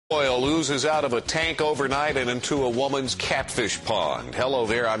Oil oozes out of a tank overnight and into a woman's catfish pond. Hello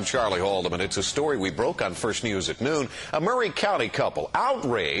there, I'm Charlie Haldeman. It's a story we broke on First News at noon. A Murray County couple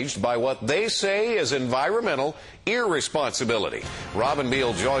outraged by what they say is environmental irresponsibility. Robin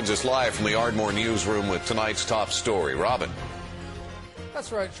Beal joins us live from the Ardmore newsroom with tonight's top story. Robin.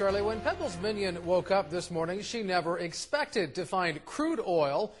 That's right, Charlie. When Pebbles Minion woke up this morning, she never expected to find crude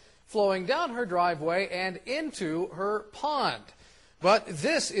oil flowing down her driveway and into her pond. But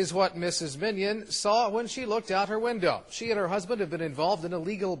this is what Mrs. Minion saw when she looked out her window. She and her husband have been involved in a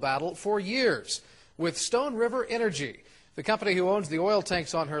legal battle for years with Stone River Energy. The company who owns the oil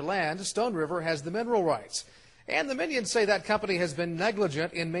tanks on her land, Stone River, has the mineral rights. And the Minions say that company has been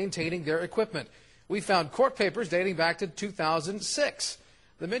negligent in maintaining their equipment. We found court papers dating back to 2006.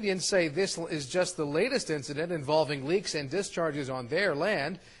 The Minions say this is just the latest incident involving leaks and discharges on their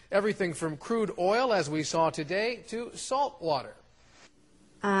land. Everything from crude oil, as we saw today, to salt water.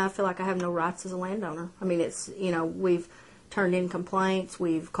 I feel like I have no rights as a landowner. I mean, we've turned in complaints,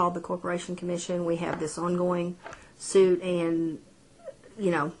 we've called the Corporation Commission, we have this ongoing suit, and,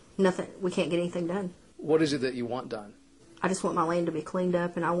 nothing, we can't get anything done. What is it that you want done? I just want my land to be cleaned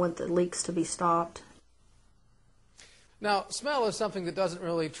up, and I want the leaks to be stopped. Now, smell is something that doesn't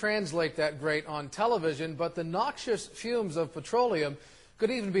really translate that great on television, but the noxious fumes of petroleum could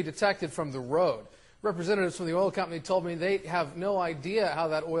even be detected from the road. Representatives from the oil company told me they have no idea how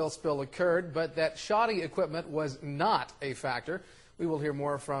that oil spill occurred, but that shoddy equipment was not a factor. We will hear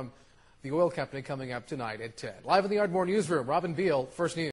more from the oil company coming up tonight at 10. Live in the Ardmore newsroom, Robin Beal, First News.